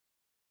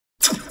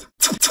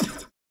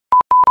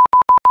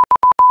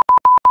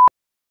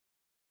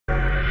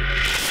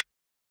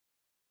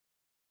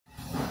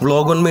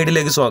Vlog on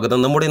മേഡിലേക്ക് സ്വാഗതം.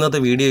 നമ്മുടെ ഇന്നത്തെ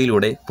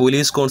വീഡിയോയിലൂടെ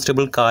പോലീസ്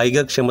കോൺസ്റ്റബിൾ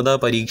കായികക്ഷമതാ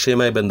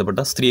പരീക്ഷയുമായി ബന്ധപ്പെട്ട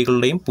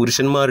സ്ത്രീകളുടെയും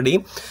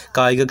പുരുഷന്മാരുടെയും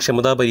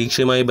കായികക്ഷമതാ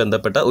പരീക്ഷയുമായി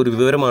ബന്ധപ്പെട്ട ഒരു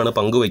വിവരമാണ്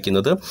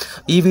പങ്കുവയ്ക്കുന്നത്.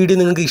 ഈ വീഡിയോ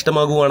നിങ്ങൾക്ക്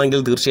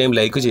ഇഷ്ടമാകുകയാണെങ്കിൽ തീർച്ചയായും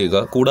ലൈക്ക്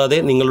ചെയ്യുക. കൂടാതെ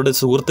നിങ്ങളുടെ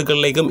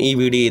സുഹൃത്തുക്കളിലേക്കും ഈ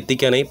വീഡിയോ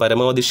എത്തിക്കാനായി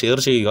പരമാവധി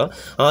ഷെയർ ചെയ്യുക.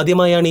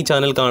 ആദ്യമായാണ് ഈ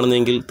ചാനൽ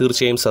കാണുന്നതെങ്കിൽ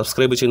തീർച്ചയായും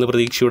സബ്സ്ക്രൈബ് ചെയ്യുന്ന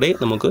പ്രതീക്ഷയോടെ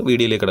നമുക്ക്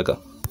വീഡിയോയിലേക്ക് കിടക്കാം.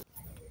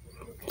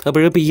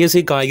 അപ്പോൾ PSC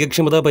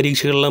കായികക്ഷമതാ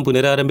പരീക്ഷകളെല്ലാം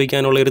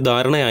പുനരാരംഭിക്കാനുള്ള ഒരു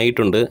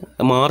ധാരണയായിട്ടുണ്ട്.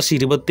 മാർച്ച്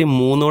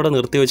 23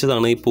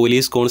 നിർത്തിവെച്ചതാണ് ഈ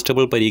പോലീസ്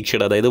കോൺസ്റ്റബിൾ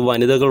പരീക്ഷയുടെ, അതായത്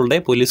വനിതകളുടെ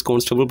പോലീസ്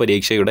കോൺസ്റ്റബിൾ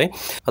പരീക്ഷയുടെ.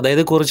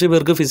 അതായത് കുറച്ച്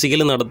പേർക്ക്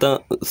ഫിസിക്കൽ നടത്താൻ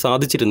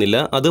സാധിച്ചിരുന്നില്ല.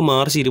 അത്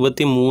മാർച്ച്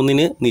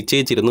 23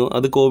 നിശ്ചയിച്ചിരുന്നു.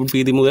 അത് കോവിഡ്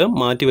ഭീതി മൂലം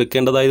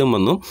മാറ്റിവെക്കേണ്ടതായതും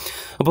വന്നു.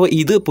 അപ്പോൾ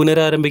ഇത്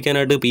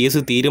പുനരാരംഭിക്കാനായിട്ട്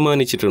PSC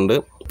തീരുമാനിച്ചിട്ടുണ്ട്.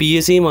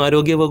 PSCയും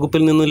ആരോഗ്യ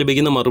വകുപ്പിൽ നിന്നും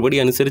ലഭിക്കുന്ന മറുപടി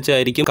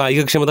അനുസരിച്ചായിരിക്കും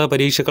കായികക്ഷമതാ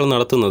പരീക്ഷകൾ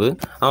നടത്തുന്നത്.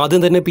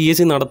 ആദ്യം തന്നെ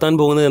PSC നടത്താൻ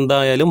പോകുന്നത്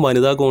എന്തായാലും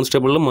വനിതാ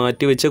കോൺസ്റ്റബിളിൽ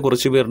മാറ്റിവെച്ച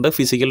കുറച്ച് പേരുടെ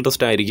ഫിസിക്കൽ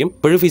ടെസ്റ്റ് ആയിരിക്കും.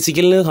 ഇപ്പോഴും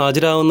ഫിസിക്കലിന്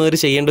ഹാജരാകുന്നവർ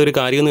ചെയ്യേണ്ട ഒരു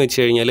കാര്യം എന്ന് വെച്ച്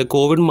കഴിഞ്ഞാൽ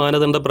കോവിഡ്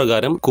മാനദണ്ഡ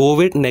പ്രകാരം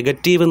കോവിഡ്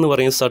നെഗറ്റീവ് എന്ന്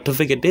പറയുന്ന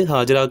സർട്ടിഫിക്കറ്റ്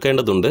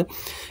ഹാജരാക്കേണ്ടതുണ്ട്.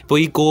 ഇപ്പോൾ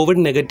ഈ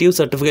കോവിഡ് നെഗറ്റീവ്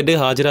സർട്ടിഫിക്കറ്റ്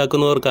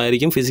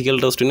ഹാജരാക്കുന്നവർക്കായിരിക്കും ഫിസിക്കൽ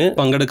ടെസ്റ്റിന്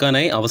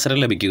പങ്കെടുക്കാനായി അവസരം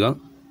ലഭിക്കുക.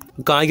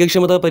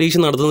 കായികക്ഷമതാ പരീക്ഷ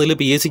നടത്തുന്നതിൽ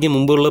PSCക്ക്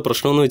മുമ്പുള്ള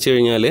പ്രശ്നമെന്ന് വെച്ച്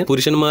കഴിഞ്ഞാൽ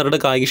പുരുഷന്മാരുടെ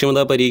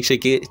കായികക്ഷമതാ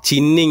പരീക്ഷയ്ക്ക്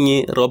ചിന്നിങ്,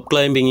 റോപ്പ്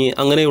ക്ലൈമ്പിങ്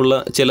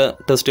അങ്ങനെയുള്ള ചില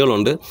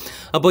ടെസ്റ്റുകളുണ്ട്.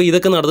 അപ്പോൾ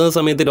ഇതൊക്കെ നടത്തുന്ന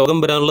സമയത്ത് രോഗം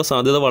വരാനുള്ള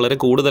സാധ്യത വളരെ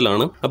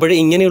കൂടുതലാണ്. അപ്പോൾ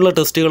ഇങ്ങനെയുള്ള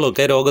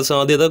ടെസ്റ്റുകളൊക്കെ,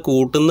 രോഗസാധ്യത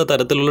കൂട്ടുന്ന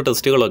തരത്തിലുള്ള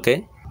ടെസ്റ്റുകളൊക്കെ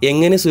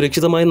എങ്ങനെ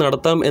സുരക്ഷിതമായി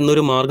നടത്താം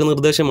എന്നൊരു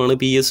മാർഗ്ഗനിർദ്ദേശമാണ്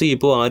PSC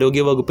ഇപ്പോൾ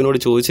ആരോഗ്യ വകുപ്പിനോട്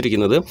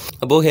ചോദിച്ചിരിക്കുന്നത്.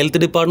 അപ്പോൾ ഹെൽത്ത്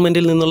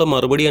ഡിപ്പാർട്ട്മെൻറ്റിൽ നിന്നുള്ള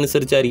മറുപടി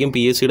അനുസരിച്ചായിരിക്കും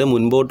PSCയുടെ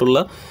മുൻപോട്ടുള്ള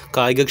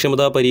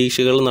കായികക്ഷമതാ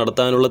പരീക്ഷകൾ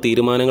നടത്താനുള്ള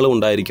തീരുമാനങ്ങളും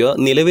ഉണ്ടായിരിക്കുക.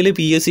 നിലവിൽ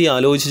PSC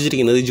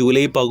ആലോചിച്ചിരിക്കുന്നത്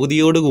ജൂലൈ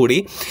പകുതിയോടുകൂടി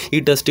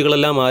ഈ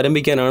ടെസ്റ്റുകളെല്ലാം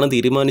ആരംഭിക്കാനാണ്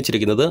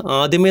തീരുമാനിച്ചിരിക്കുന്നത്.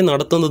 ആദ്യമേ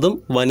നടത്തുന്നതും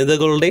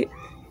വനിതകളുടെ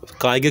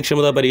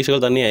കായികക്ഷമതാ പരീക്ഷകൾ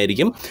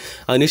തന്നെയായിരിക്കും.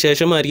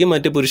 അതിനുശേഷമായിരിക്കും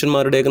മറ്റ്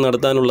പുരുഷന്മാരുടെയൊക്കെ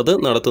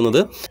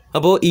നടത്തുന്നത്.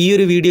 അപ്പോൾ ഈ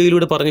ഒരു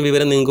വീഡിയോയിലൂടെ പറഞ്ഞ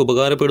വിവരം നിങ്ങൾക്ക്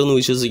ഉപകാരപ്പെടുമെന്ന്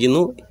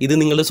വിശ്വസിക്കുന്നു. ഇത്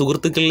നിങ്ങളുടെ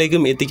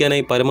സുഹൃത്തുക്കളിലേക്കും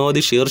എത്തിക്കാനായി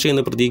പരമാവധി ഷെയർ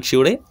ചെയ്യുന്ന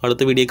പ്രതീക്ഷയോടെ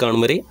അടുത്ത വീഡിയോ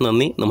കാണും വരെ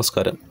നന്ദി,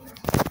 നമസ്കാരം.